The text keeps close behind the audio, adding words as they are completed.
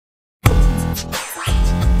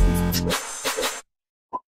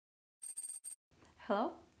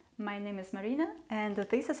Hello, my name is Marina and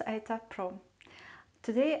this is iTap Pro.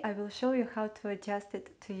 Today I will show you how to adjust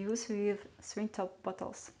it to use with swing top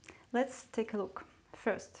bottles. Let's take a look.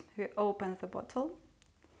 First, we open the bottle.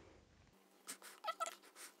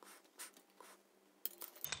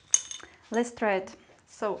 Let's try it.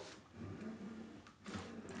 So,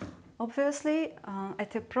 obviously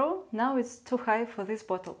iTap Pro now is too high for this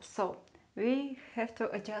bottle, so we have to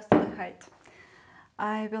adjust the height.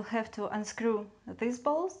 I will have to unscrew these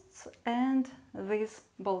bolts and these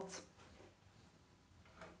bolts.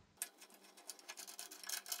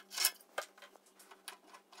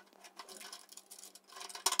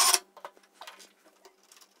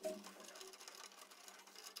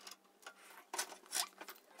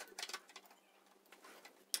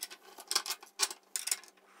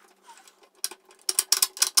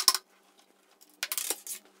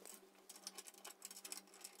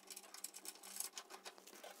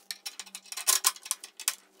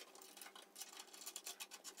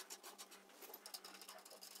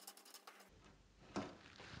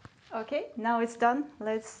 Okay, now it's done.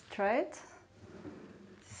 Let's try it.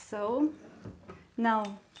 So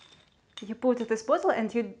now you put this bottle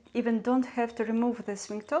and you even don't have to remove the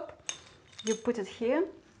swing top. You put it here.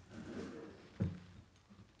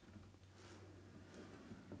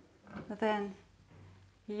 Then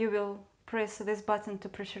you will press this button to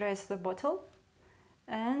pressurize the bottle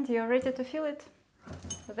and you're ready to fill it.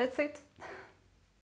 That's it.